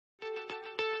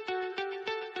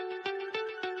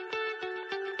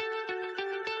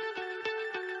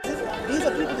These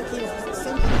are people that came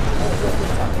centuries before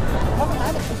this time. Prophet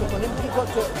Muhammad, peace be upon him, he got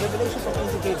the revelation from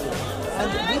Angel Gabriel. And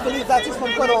we believe that is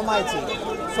from God Almighty.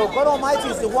 So God Almighty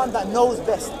is the one that knows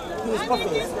best who his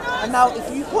prophet is. And now,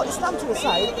 if you put Islam to the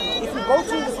side, if you go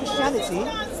to the Christianity,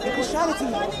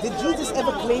 did Jesus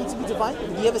ever claim to be divine?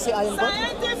 Did he ever say, I am God?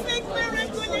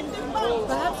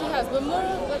 Perhaps he has, but more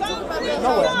talk about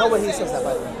Nowhere he says that,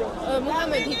 by the way.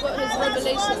 Muhammad, he got his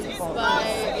revelations by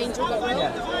Angel Gabriel.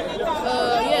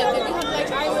 Yeah, did we have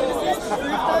like eyewitnesses to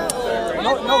prove that?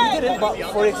 Or? No, we didn't, but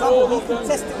for example, we can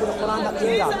test it with the Quran that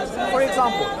came down. For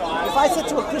example, if I said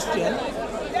to a Christian,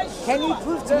 can you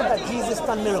prove to me that Jesus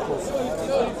done miracles?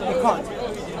 You can't.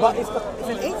 But if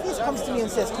an atheist comes to me and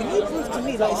says, can you prove to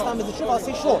me that Islam is the truth? I'll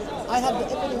say, sure, I have the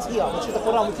evidence here, which is the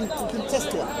Quran, we can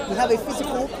test it. We have a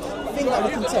physical thing that we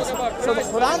can test. So the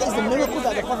Quran is the miracle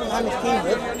that the Prophet Muhammad came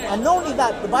with. And not only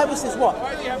that, the Bible says what?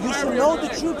 You should know the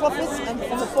true prophets and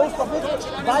from the false prophets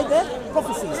by their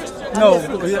prophecies. No, their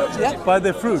fruits. yeah, by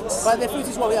their fruits. By their fruits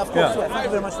is what we have, of course. Yeah. Thank you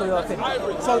very much for your opinion.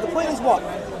 So the point is what?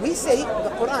 We say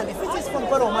the Quran, if it is from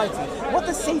God Almighty, what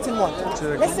does Satan want?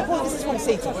 Let's suppose this is from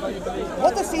Satan.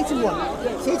 What does Satan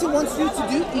want? Satan wants you to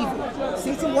do evil.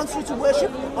 Satan wants you to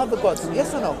worship other gods.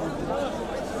 Yes or no?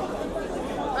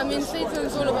 I mean,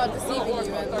 Satan's all about deceiving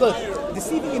you. And Good.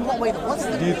 Deceiving in what way?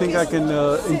 Do you think I can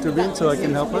intervene so I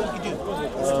can help her? You do.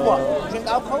 To what? Drink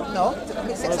alcohol? No. To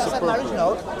commit sex outside marriage?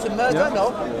 No. To murder?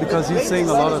 No. Because he's saying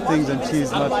a lot of things and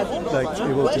she's not like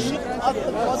able to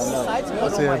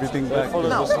say everything back.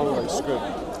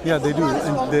 Yeah, they do,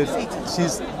 and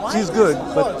she's good,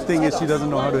 but the thing is she doesn't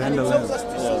know how to handle him.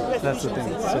 That's the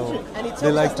thing. So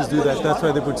they like to do that. That's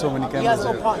why they put so many cameras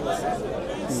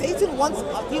there. Satan wants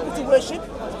people to worship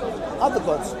other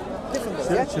gods. Different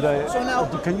gods. Should I? So now,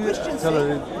 can you tell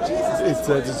her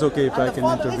it's okay if I can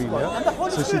intervene? Yeah,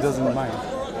 so she doesn't mind.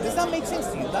 Does that make sense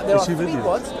to you? That there are three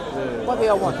gods, but they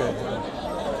are one. Okay.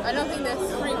 I don't think there's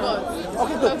three gods.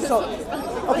 Okay, good. So,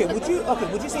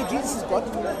 would you say Jesus is God?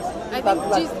 I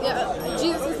think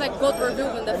Jesus is like God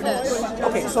revealed in the flesh.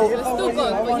 Okay, so he's still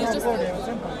God, but he's just.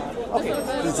 Okay,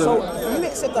 so do you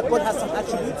accept that God has some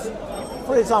attributes?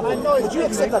 For example, would you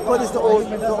accept that God is the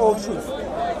all truth?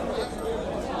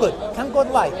 Good. Can God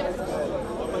lie?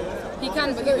 He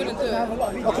can, but he wouldn't do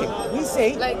it. Okay, we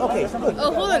say, like, okay, good.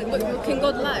 Oh, hold on, but can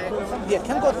God lie? Yeah,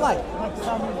 can God lie?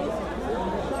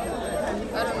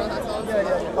 I don't know how to answer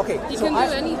that. Okay, He can do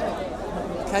anything.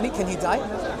 Can he die?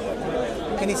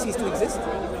 Can he cease to exist?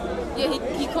 Yeah,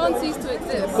 he can't cease to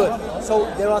exist. Good. So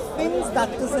there are things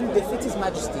that doesn't befit his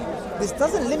majesty. This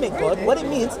doesn't limit God. What it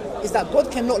means is that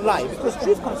God cannot lie because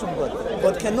truth comes from God.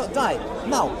 God cannot die.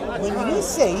 Now,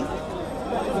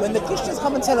 when the Christians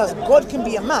come and tell us God can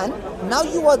be a man, now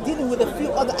you are dealing with a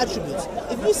few other attributes.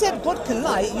 If you said God can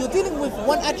lie, you're dealing with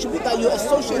one attribute that you're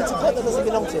associating to God that doesn't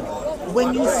belong to him.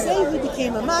 When you say he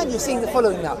became a man, you're saying the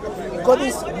following now. God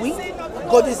is weak,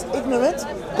 God is ignorant,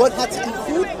 God had to eat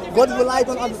food, God relied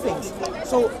on other things.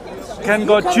 So can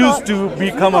God choose to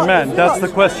become a man? That's the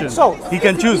question. So he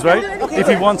can choose, right? Okay, if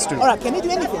he wants to. Alright, can he do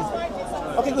anything?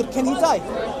 Okay, good. Can he die?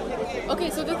 Okay,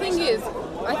 so the thing is,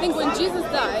 I think when Jesus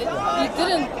died,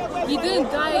 he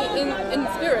didn't die in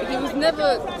spirit. He was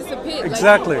never disappeared.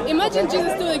 Exactly. Like, imagine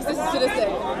Jesus still exists to this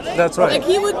day. That's right. Like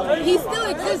he still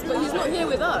exists, but he's not here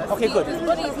with us. Okay, good. His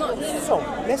body is not here. So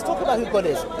let's talk about who God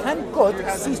is. Can God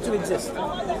cease to exist?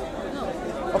 No.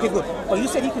 Okay, good. But you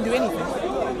said he can do anything.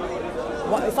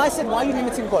 If I said, why are you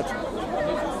limiting God?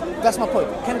 That's my point.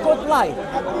 Can God lie?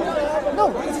 No,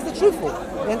 because he's the truthful.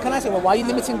 Then can I say, well, why are you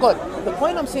limiting God? The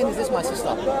point I'm saying is this, my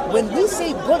sister. When we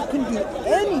say God can do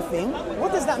anything,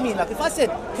 what does that mean? Like if I said,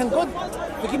 can God,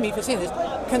 forgive me for saying this,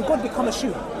 can God become a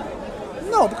shoe?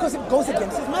 No, because it goes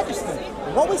against his majesty.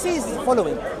 What we say is the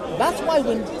following. That's why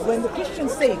when the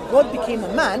Christians say God became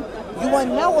a man, you are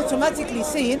now automatically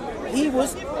saying he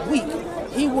was weak.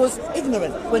 He was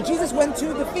ignorant. When Jesus went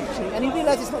to the fig tree and he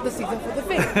realized it's not the season for the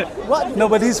fig. No,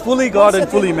 but he's fully God and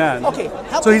fully man. Okay.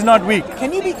 So he's not weak.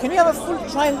 Can you have a full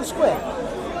triangle square?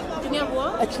 Can you have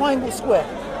what? A triangle square.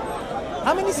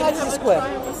 How many sides is a square?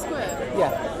 Triangle square.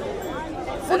 Yeah.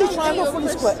 Fully triangle, fully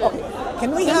square. Okay.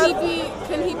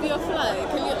 Can he be a fly?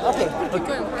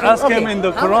 Ask him in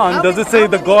the Quran, does it say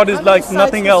the God is like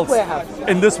nothing else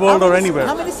in this world or anywhere?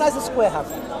 How many sides does a square have?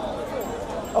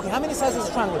 Okay, how many sides does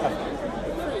a triangle have?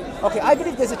 Okay, I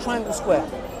believe there's a triangle square.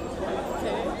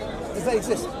 Okay. Does that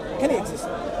exist? Can it exist?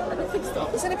 I don't think so.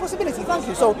 It's an impossibility, thank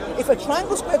you. So if a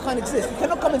triangle square can't exist, you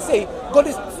cannot come and say God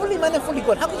is fully man and fully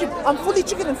God. How could you? I'm fully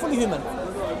chicken and fully human.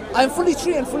 I'm fully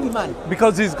tree and fully man.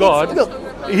 Because he's God,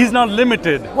 he's not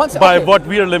limited by what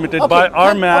we are limited, by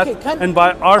our math and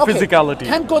by our physicality.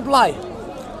 Can God lie?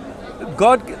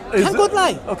 God is... Can God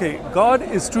lie? Okay, God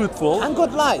is truthful. Can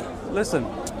God lie? Listen.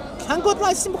 Can God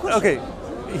lie? Simple question.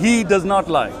 Okay, He does not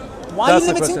lie. Why That's are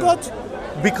you the limiting question.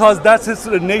 God? Because that's His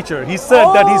nature. He said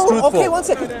that He's truthful. Okay, 1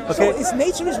 second. Okay. So His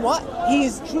nature is what? He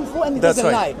is truthful and He That's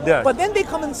doesn't right. lie. Yeah. But then they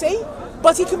come and say,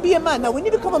 but He can be a man. Now, when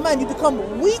you become a man, you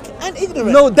become weak and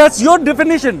ignorant. No, that's your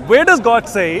definition. Where does God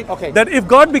say that if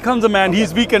God becomes a man,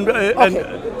 He's weak and,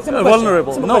 Simple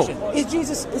vulnerable? Simple No.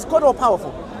 question. Is God all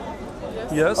powerful?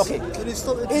 Yes. Okay. Can you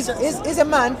stop Is a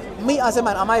man, me as a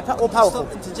man, am I all powerful?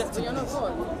 Stop interjecting, please.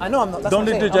 I know I'm not. That's Don't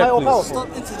what I'm saying. interject, Am I all please. powerful?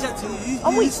 Stop interjecting.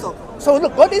 I'm You weak. stop. So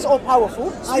look, God is all powerful.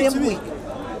 I Speak am to me.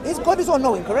 weak. God is all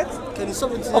knowing, correct? Can you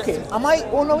stop interjecting? Okay. Am I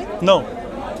all knowing? No.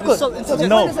 Good. stop So the interjecting?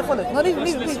 No. point is the following. No, leave,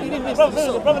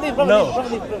 brother,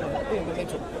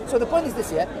 leave. So the point is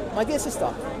this, yeah? My dear sister,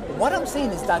 what I'm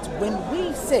saying is that when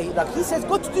we say, like He says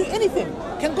God to do anything,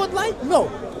 can God lie? No.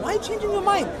 Why are you changing your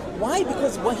mind? Why?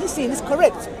 Because what He's saying is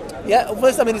correct. Yeah,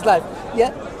 first time in His life.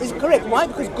 Yeah, is correct. Why?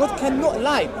 Because God cannot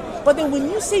lie. But then when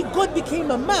you say God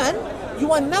became a man,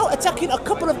 you are now attacking a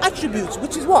couple of attributes,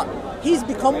 which is what? He's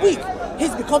become weak.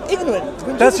 He's become ignorant.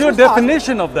 When That's Jesus your was asked-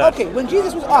 definition of that. Okay, when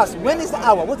Jesus was asked, when is the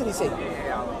hour? What did He say?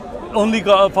 Only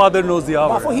God, Father knows the I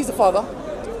hour. thought He's the Father.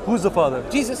 Who's the Father?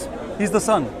 Jesus. He's the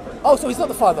Son. Oh, so He's not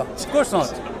the Father. Of course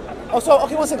not. Oh, so,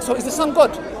 okay, 1 second. So is the Son God?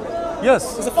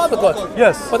 Yes. Is the Father God?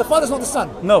 Yes. But the Father's not the Son.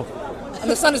 No. And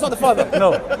the Son is not the Father.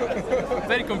 No.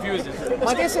 Very confusing.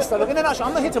 My dear sister, look, in a nutshell,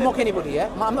 I'm not here to mock anybody, yeah?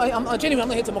 I'm genuinely, I'm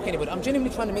not here to mock anybody. I'm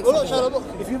genuinely trying to make We're not something trying to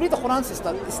work. If you read the Quran,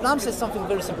 sister, Islam says something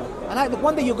very simple. And look,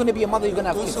 one day you're going to be a mother, you're going to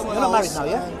have Go kids. You're somewhere not married else now,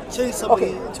 yeah? and change somebody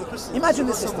Okay. into a Christian. Imagine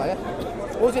this, Go sister, somewhere.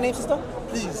 yeah? What was your name, sister?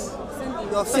 Please.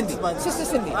 Cindy. You're Cindy. affected by this. Sister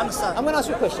Cindy. I understand. I'm going to ask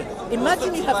you a question.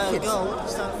 Imagine you affected by have a kids. girl,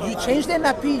 stand for You a change their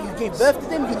nappy, you give birth to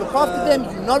them, you look after them,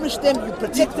 you nourish them, you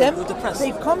protect them. You're depressed.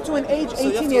 They've come to an age you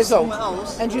have 18 to years go old. somewhere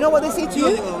else. And you know what they say to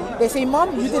you? They say,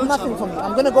 Mom, you did nothing for me.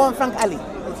 I'm going to go on Frank Alley.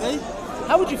 Okay?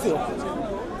 How would you feel?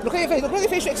 Look at your face. Look at your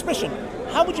facial expression.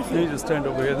 How would you You feel? just stand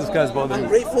over here. This guy's bothering me.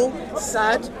 Ungrateful,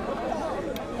 sad.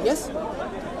 Yes?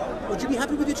 Would you be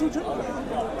happy with your children?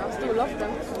 I still love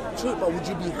them. True, but would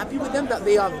you be happy with them that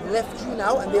they have left you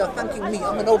now and they are thanking me?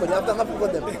 I'm a nobody. I've done nothing for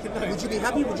them. Would you be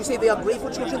happy? Would you say they are grateful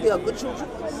children? They are good children?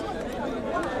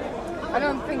 I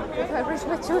don't think if I raise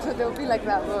my children, they'll be like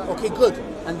that. But Okay, good.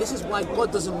 And this is why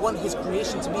God doesn't want His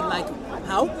creation to be like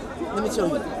how? Let me tell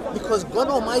you. Because God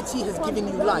Almighty has given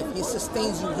you life. He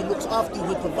sustains you. He looks after you.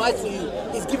 He provides for you.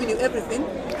 He's giving you everything.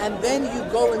 And then you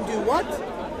go and do what?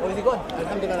 Where is he gone?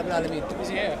 Alhamdulillah Rabbil Alameen. Is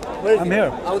he here? Where is I'm he?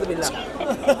 here. A'udhu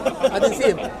billah. I didn't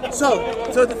see him.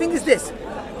 So the thing is this.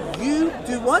 You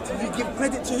do what? You give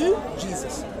credit to who?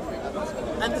 Jesus.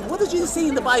 And what does Jesus say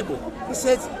in the Bible? He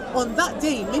says, on that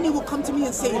day, many will come to me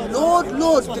and say, Lord,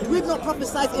 Lord, did we not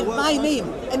prophesy in thy name?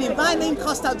 And in thy name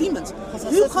cast out demons.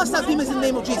 Who cast out demons in the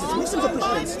name of Jesus? Muslims or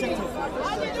Christians?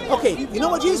 Okay, you know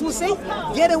what Jesus will say?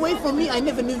 Get away from me, I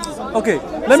never knew you. Okay,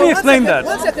 let me explain that.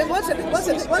 One second.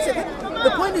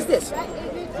 The point is this.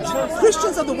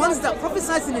 Christians are the ones that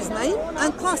prophesied in His name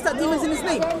and cast out demons in His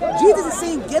name. Jesus is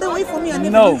saying, get away from me, I never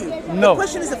No, knew you. no. The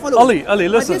question is the following. Ali,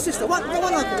 My listen. dear sister, one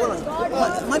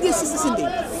on. My dear sister Cindy,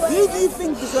 who do you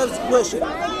think deserves worship?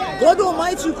 God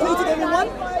Almighty who created everyone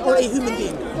or a human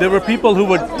being? There were people who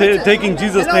were taking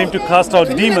Jesus' Hello? name to cast out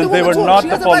Can you let demons. the They were woman not talk? She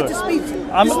the has a right to followers. speak.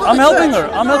 I'm This is not I'm the helping church.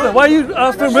 her. I'm helping. Why are you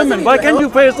after women? Why can't you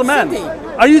face a man? Cindy.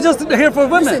 Are you just here for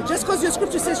women? Listen, just because your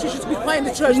scripture says you should be quiet in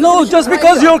the church. No, doesn't mean just you should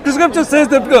because quiet your scripture says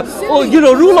that,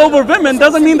 rule over women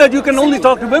doesn't mean that you can only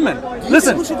talk to women.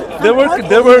 Listen, there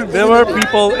were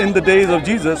people in the days of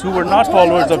Jesus who were not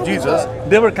followers of Jesus.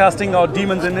 They were casting out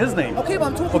demons in His name. Okay, but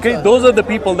I'm talking to Okay, her. those are the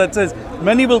people that says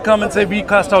many will come and say we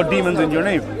cast out demons in your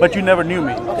name, but you never knew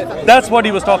me. That's what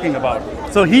He was talking about.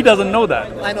 So He doesn't know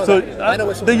that. I know so, that. I know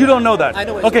what you don't know that. I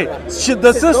know what okay, you're talking the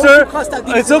It says, "Those sister, who cast out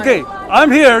demons it's in my okay. name."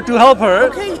 I'm here to help her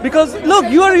Okay. because look,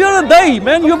 you're a day,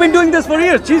 man. You've been doing this for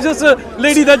years. She's just a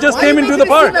lady that just Why came are you into the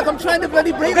making it seem park. like I'm trying to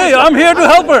bloody break Okay, myself? I'm here to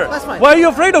help her. That's fine. Why are you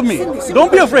afraid of me? Cindy,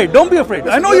 Don't be afraid. Don't be afraid.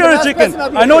 I know you're you're the a last chicken. person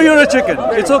I'll be I know afraid you're a of. chicken.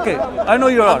 It's okay. I know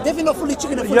you I'm are. definitely not fully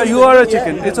chicken. Yeah, you are a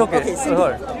chicken. It's okay. Okay, Cindy,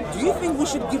 Alright. do you think we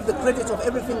should give the credit of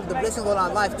everything, the blessing of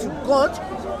our life to God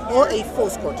or a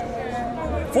false God?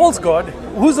 False God?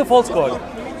 Who's a false God?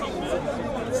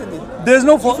 Cindy, There's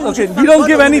no false. Okay, we don't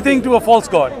give anything to a false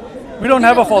God. We don't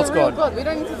have a false God. We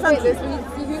don't need to say this. We need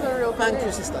to see who's a real thank God.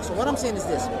 you, sister. So what I'm saying is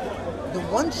this. The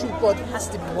one true God has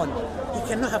to be one. He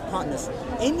cannot have partners.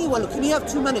 Anyone, can he have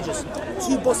two managers,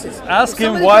 two bosses? Ask If him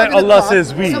somebody's why driving a Allah car,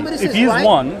 says we. somebody If says he's right,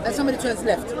 one- and somebody turns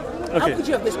left. How Okay. could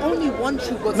you have? There's only one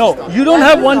true God. No, sister. you don't Why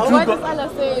have do one know? true Why God. does Allah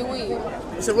say we?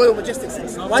 It's a royal majestic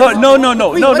sense. Why So, does- no.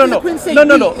 Queen, why does the Queen say we? How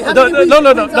many queens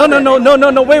are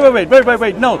there?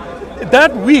 Wait. No.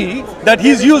 that we that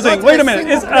he's using. Wait a minute.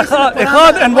 It's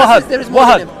Echad and Wahad.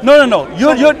 Wahad. No.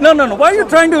 You're no. Why are you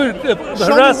trying to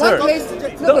harass her?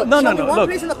 No. One Look.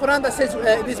 place in the Quran that says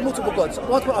there's multiple gods.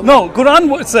 What Quran? No,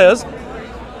 Quran says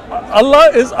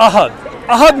Allah is Ahad.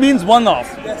 Ahad means one off.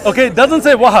 Okay, it doesn't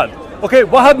say Wahad. Okay,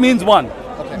 Wahad means one.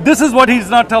 This is what he's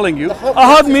not telling you.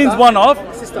 Ahad means one off.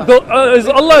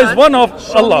 Allah is one of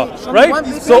Allah, right?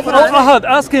 So Ahad,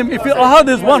 ask him if Ahad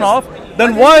is one off,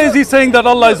 then why is he saying that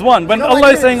Allah is one when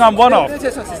Allah is saying I'm one off?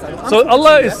 So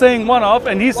Allah is saying one off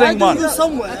and he's saying one.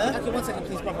 Somewhere. Okay, 1 second,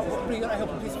 please, brother.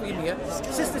 Please forgive me.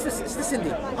 Sister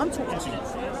Cindy, I'm talking to you.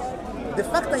 The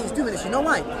fact that he's doing this, you know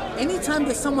why? Anytime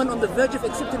there's someone on the verge of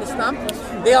accepting Islam,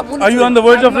 they are monitoring. Are you on the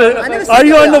verge of it? Are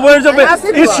you on the verge of it?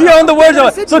 Is she on the verge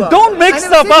of it? So don't make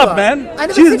stuff up, man.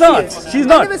 She's not. She's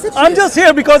not. I'm just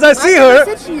here because I see her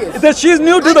that she's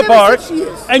new to the park,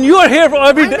 and you are here for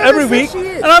every week,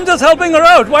 and I'm just helping her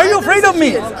out. Why are you afraid of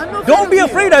me? Don't be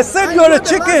afraid. I said you're a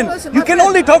chicken. You can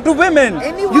only talk to women.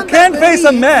 You can't face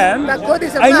a man.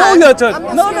 I know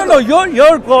you're no.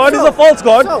 Your God is a false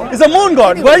God. It's a moon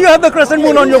God. Why you have the crescent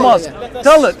moon on your mosque?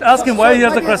 Tell it. Ask him why he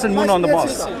has the crescent moon on the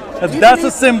mosque. That's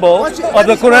a symbol of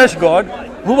the Quraysh God,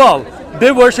 Hubal.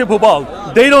 They worship Hubal.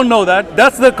 They don't know that.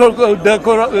 That's their God.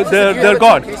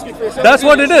 That's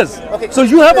what it is. So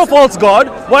you have a false God.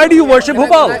 Why do you worship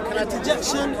Hubal?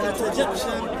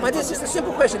 But this is a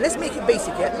simple question. Let's make it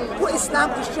basic, yeah? Put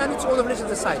Islam, Christianity, all the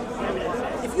religions aside.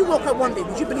 If you woke up one day,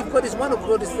 would you believe God is one or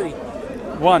God is three?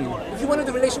 One. If you wanted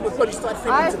a relation with God, you start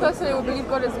thinking. I personally would believe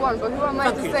God is one, but who am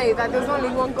I to say that there's only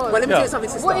one God? Well, let me tell you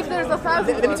something, sister. What if there's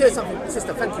 1,000? Let me tell you something,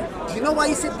 sister. Thank you. You know why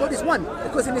you said God is one?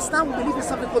 Because in Islam we believe in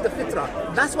something called the fitrah.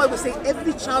 That's why we say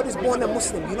every child is born a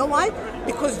Muslim. You know why?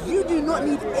 Because you do not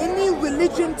need any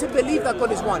religion to believe that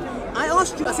God is one. I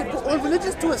asked you. I said put all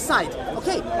religions to a side,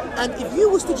 okay? And if you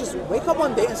was to just wake up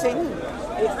one day and say,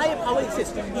 a higher power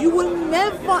exists, you will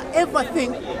never ever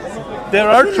think. There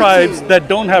are tribes that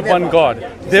don't have one God.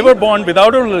 They were born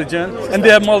without a religion and they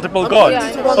have multiple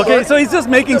gods. Okay, so he's just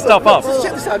making stuff up.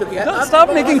 Check this out, look here.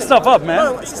 Stop making stuff up,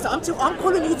 man. No, sister, I'm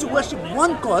calling you to worship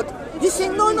one God. You're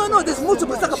saying no, there's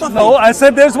multiple. It's like a buffet. No, I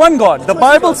said there's one God. The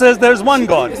Bible says there's one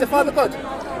God. Is the Father God?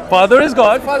 Father is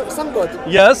God. Son God.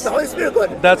 Yes. The Holy Spirit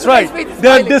God. That's right.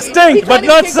 They're distinct but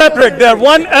not separate. They're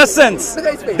one essence.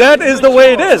 That is the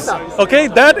way it is. Okay?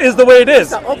 That is the way it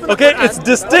is. Okay? It's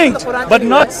distinct but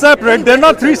not separate. They're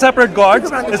not three separate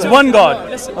gods. It's one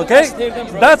God. Okay?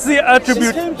 That's the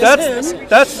attribute. That's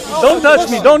don't touch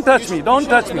me. Don't touch me. Don't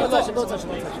touch me.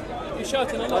 You're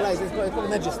shouting a lot.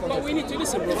 But we need to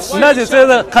listen, bro. Najis is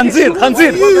a khanzir.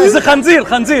 He's a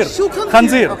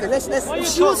khanzir. Okay, let's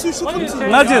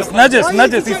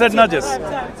Najis. He said najis.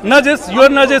 Najis, you're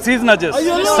najis, he's najis.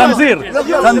 Khanzir.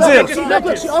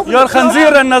 You're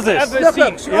khanzir and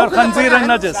najis. You're khanzir and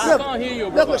najis.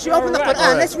 Look, she opened the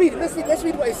Quran. Let's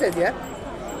read what it says, yeah?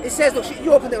 It says, look,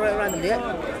 you opened it randomly,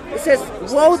 yeah? It says,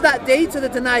 woe that day to the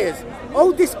deniers.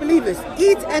 O disbelievers,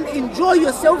 eat and enjoy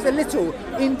yourselves a little.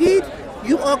 Indeed,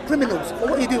 you are criminals. Or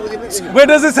what you do with it. Where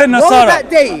does it say Nasara?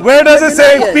 Where does it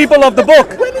say people of the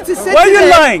book? Why are you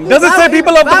lying? Does it say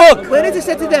people of the book? When it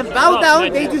said to them, bow down,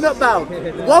 they do not bow.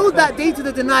 Woe that day to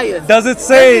the deniers. Does it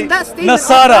say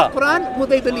Nasara? Quran, will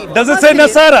they believe? Does it say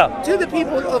Nasara? To the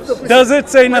people of the Does it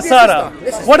say Nasara?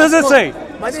 What does it say?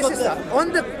 My dear sister,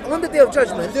 on the day of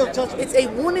judgment, it's a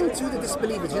warning to the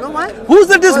disbelievers. You know why? Who's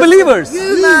the disbelievers?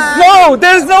 No,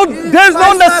 there's no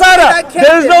Nasara.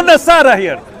 There is no Nasara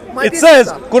here. It says,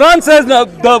 Quran says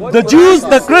the Jews,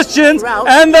 the Christians,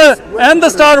 and the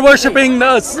star worshipping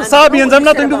Sabians have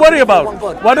nothing to worry about.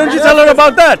 Why don't you tell her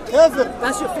about that?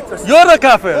 That's your fitrah. You're a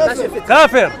kafir.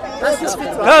 Kafir. That's your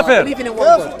fitrah. Kafir. Believing in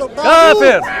one God.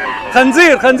 Kafir.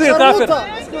 Khanzir, kafir. No.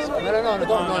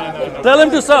 Tell him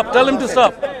to stop. Tell him to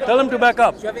stop. Tell him to back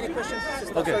up. Do you have any questions,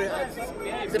 sister? Okay. Sorry,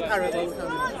 it's a parrot. Do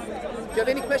you have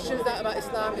any questions about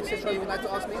Islam, etc. you would like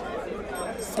to ask me?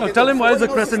 No, tell him why is the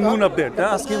crescent moon up there.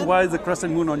 Ask him why is the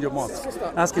crescent moon on your mosque.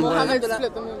 Ask him why. Muhammad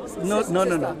split the moon. No.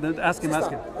 Ask him.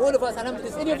 All of us,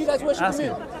 alhamdulillah. Any of you guys worship Ask the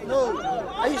him. moon? No.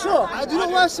 Are you sure? I do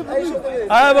not worship the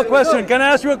moon. I have a question. Can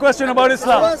I ask you a question about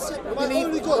Islam?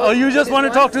 Oh, you just want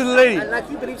to talk to the lady? And like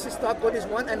you believe, sister, God is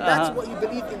one, and that's what you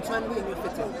believe internally in your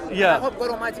fitrah. Yeah. I hope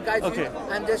God Almighty guides you,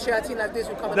 and the shayateen like this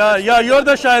will come and Yeah, you're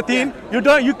the shayateen. You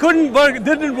couldn't work. It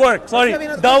didn't work. Sorry.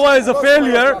 Dawah is a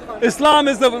failure. Islam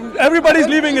is everybody's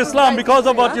leaving Islam because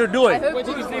of what you're doing.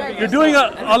 You're doing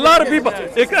a lot of people,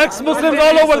 ex-Muslims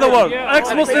all over the world.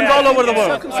 Ex-Muslims all over the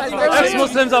world.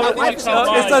 Ex-Muslims are.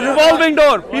 It's a revolving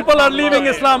door. People are leaving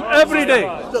Islam every day.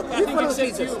 Look, who follows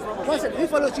Jesus? Who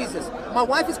follows Jesus? My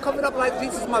wife is covered up like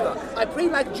Jesus' mother. I pray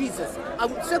like Jesus.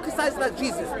 I'm circumcised like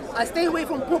Jesus. I stay away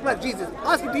from pork like Jesus.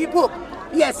 Ask me, do you pork?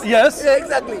 Yes. Yes. Yeah,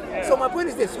 exactly. So my point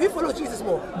is this: who follows Jesus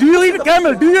more? Do you eat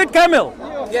camel? Do you eat camel?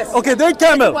 Yes. Okay, they eat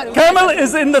camel. Camel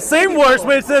is in the same verse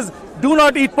where it says, do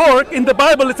not eat pork. In the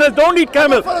Bible, it says, don't eat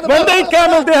camel. When they eat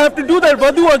camel, they have to do their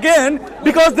wudu again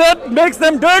because that makes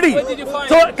them dirty.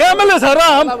 So camel is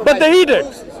haram, but they eat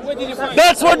it.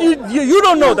 That's what you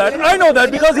don't know that. I know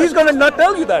that because he's going to not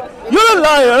tell you that. You're a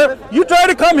liar. You try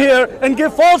to come here and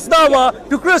give false dawah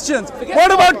to Christians.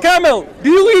 What about camel? Do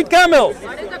you eat camel?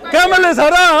 Camel is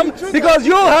haram because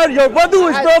your wudu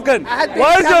is broken.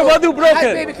 Why is your wudu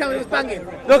broken? Baby camel was banging.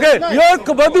 Okay, your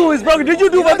wudu is broken. Did you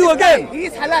do wudu again? He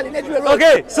is halal in Edgeware Road.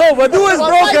 Okay, so wudu is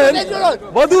broken.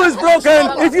 Wudu is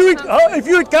broken. If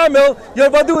you eat camel, your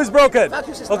wudu is broken.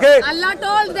 Okay? Allah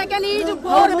told they can eat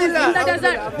pork in the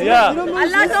desert. Yeah.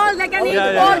 Allah told they can eat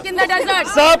pork in the desert.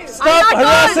 Stop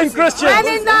harassing Christians.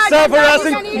 Stop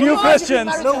harassing new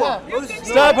Christians.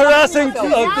 Stop harassing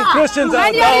Christians.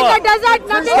 When you're in the desert,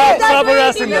 nothing is Stop there.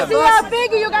 harassing If you them. see a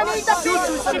pig, you can eat the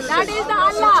pig. That is the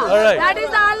Allah. All right. That is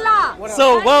the Allah. So,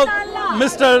 well,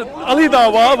 Mr. Ali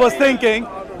Dawah was thinking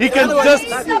he can just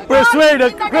persuade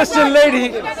a Christian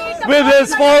lady with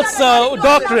his false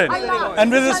doctrine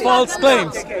and with his false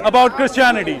claims about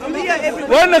Christianity.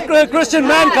 When a Christian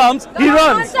man comes, he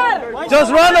runs.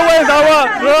 Just run away, Dawah.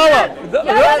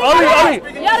 Ali,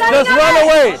 just run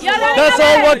away. That's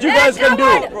all what you guys can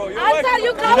do.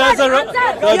 You guys are,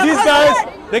 these guys,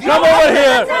 they come over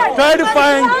here, try to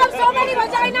find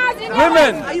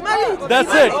women.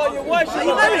 That's it.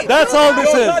 That's all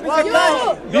this is.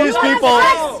 These people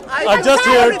are just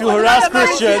here to harass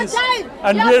Christians,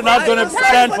 and we're not going to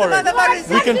stand for it.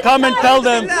 We can come and tell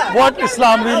them what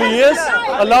Islam really is.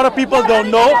 A lot of people don't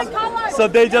know, so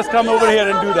they just come over here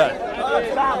and do that.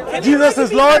 Jesus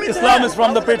is Lord, Islam is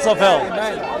from the pits of hell.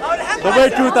 The way,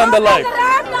 truth, and the life.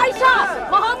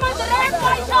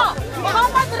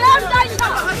 Muhammad raped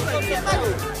Aisha.